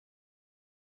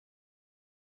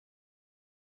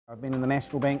I've been in the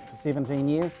National Bank for 17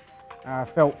 years. I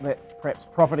felt that perhaps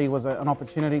property was an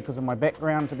opportunity because of my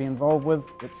background to be involved with.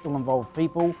 It still involved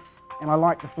people, and I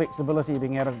like the flexibility of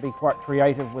being able to be quite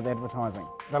creative with advertising.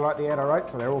 They like the ad I wrote,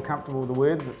 so they're all comfortable with the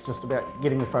words. It's just about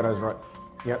getting the photos right.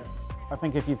 Yep. I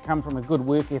think if you've come from a good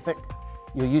work ethic,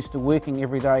 you're used to working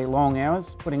every day, long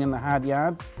hours, putting in the hard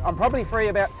yards. I'm probably free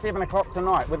about 7 o'clock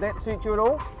tonight. Would that suit you at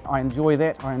all? I enjoy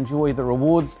that. I enjoy the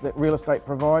rewards that real estate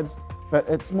provides, but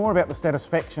it's more about the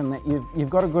satisfaction that you've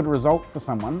got a good result for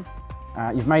someone.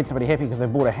 You've made somebody happy because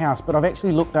they've bought a house, but I've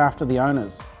actually looked after the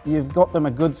owners. You've got them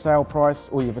a good sale price,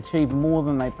 or you've achieved more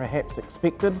than they perhaps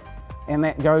expected, and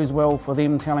that goes well for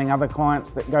them telling other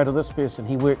clients that go to this person,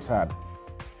 he works hard.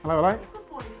 Hello, hello.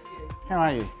 Good morning to you. How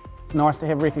are you? It's nice to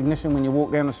have recognition when you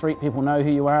walk down the street. People know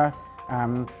who you are.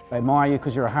 They admire you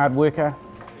because you're a hard worker.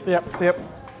 See ya, see ya.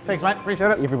 Thanks, mate.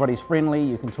 Appreciate it. Everybody's friendly.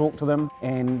 You can talk to them,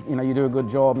 and you do a good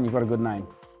job, and you've got a good name.